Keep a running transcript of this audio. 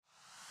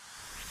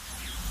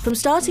From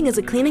starting as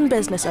a cleaning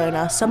business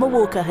owner, Summer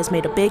Walker has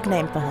made a big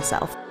name for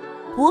herself.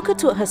 Walker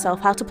taught herself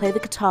how to play the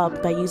guitar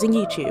by using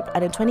YouTube,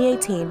 and in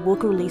 2018,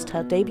 Walker released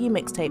her debut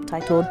mixtape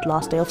titled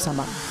Last Day of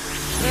Summer.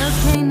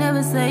 Girls can't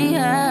never say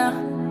yeah.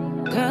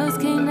 Girls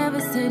can't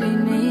never say they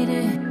need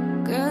it.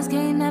 Girls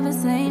can't never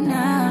say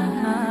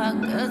nah.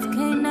 Girls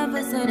can't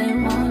never say they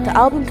want it. The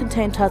album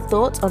contained her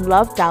thoughts on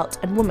love, doubt,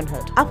 and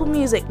womanhood. Apple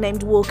Music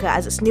named Walker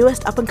as its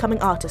newest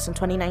up-and-coming artist in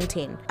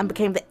 2019, and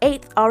became the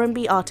 8th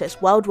R&B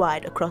artist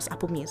worldwide across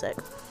Apple Music.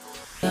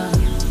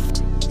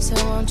 So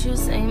won't you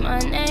say my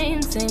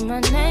name, say my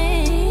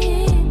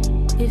name.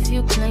 If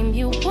you claim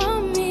you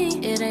want me,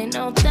 it ain't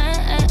no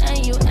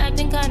thing. You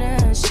acting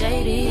kinda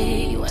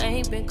shady. You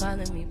ain't been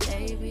calling me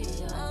baby.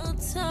 I'm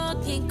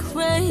talking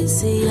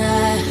crazy.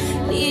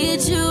 I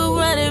need you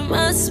running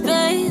my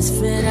space,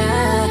 but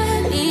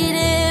I need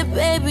it,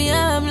 baby.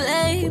 I'm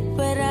late,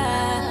 but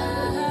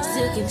I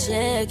still can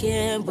check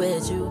in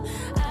with you.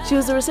 She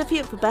was the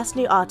recipient for Best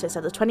New Artist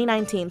at the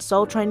 2019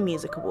 Soul Train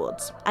Music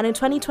Awards, and in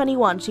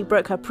 2021 she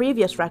broke her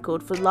previous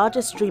record for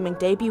largest streaming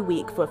debut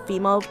week for a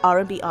female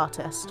R&B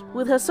artist,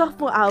 with her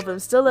sophomore album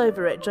Still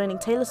Over It joining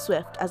Taylor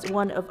Swift as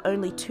one of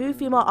only 2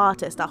 female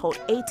artists that hold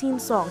 18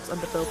 songs on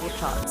the Billboard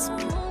charts.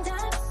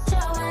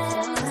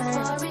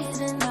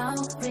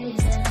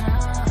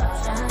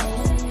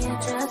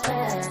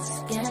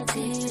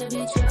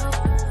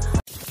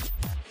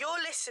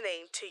 You're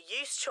listening to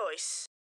Youth Choice.